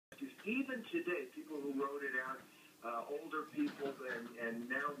even today, people who wrote it out, older people, and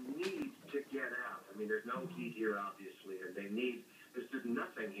now need to get out. I mean, there's no heat here, obviously, and there's just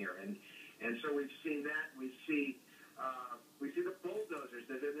nothing here. And so we've seen that. We see the bulldozers.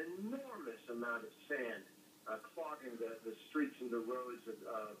 There's an enormous amount of sand clogging the streets and the roads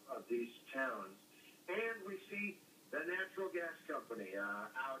of these towns. And we see the natural gas company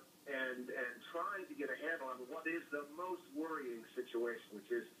out and trying to get a handle on what is the most worrying situation, which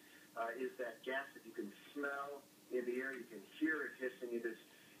is that gas that you can smell in the air, you can hear it hissing. It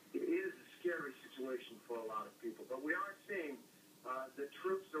is a scary situation for a lot of people. But we are seeing the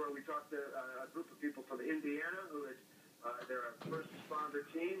troops, or we talked to a group of people from Indiana who had they're a first responder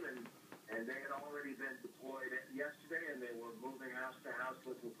team, and they had already been deployed yesterday, and they were moving house to house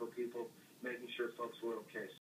looking for people, making sure folks were okay.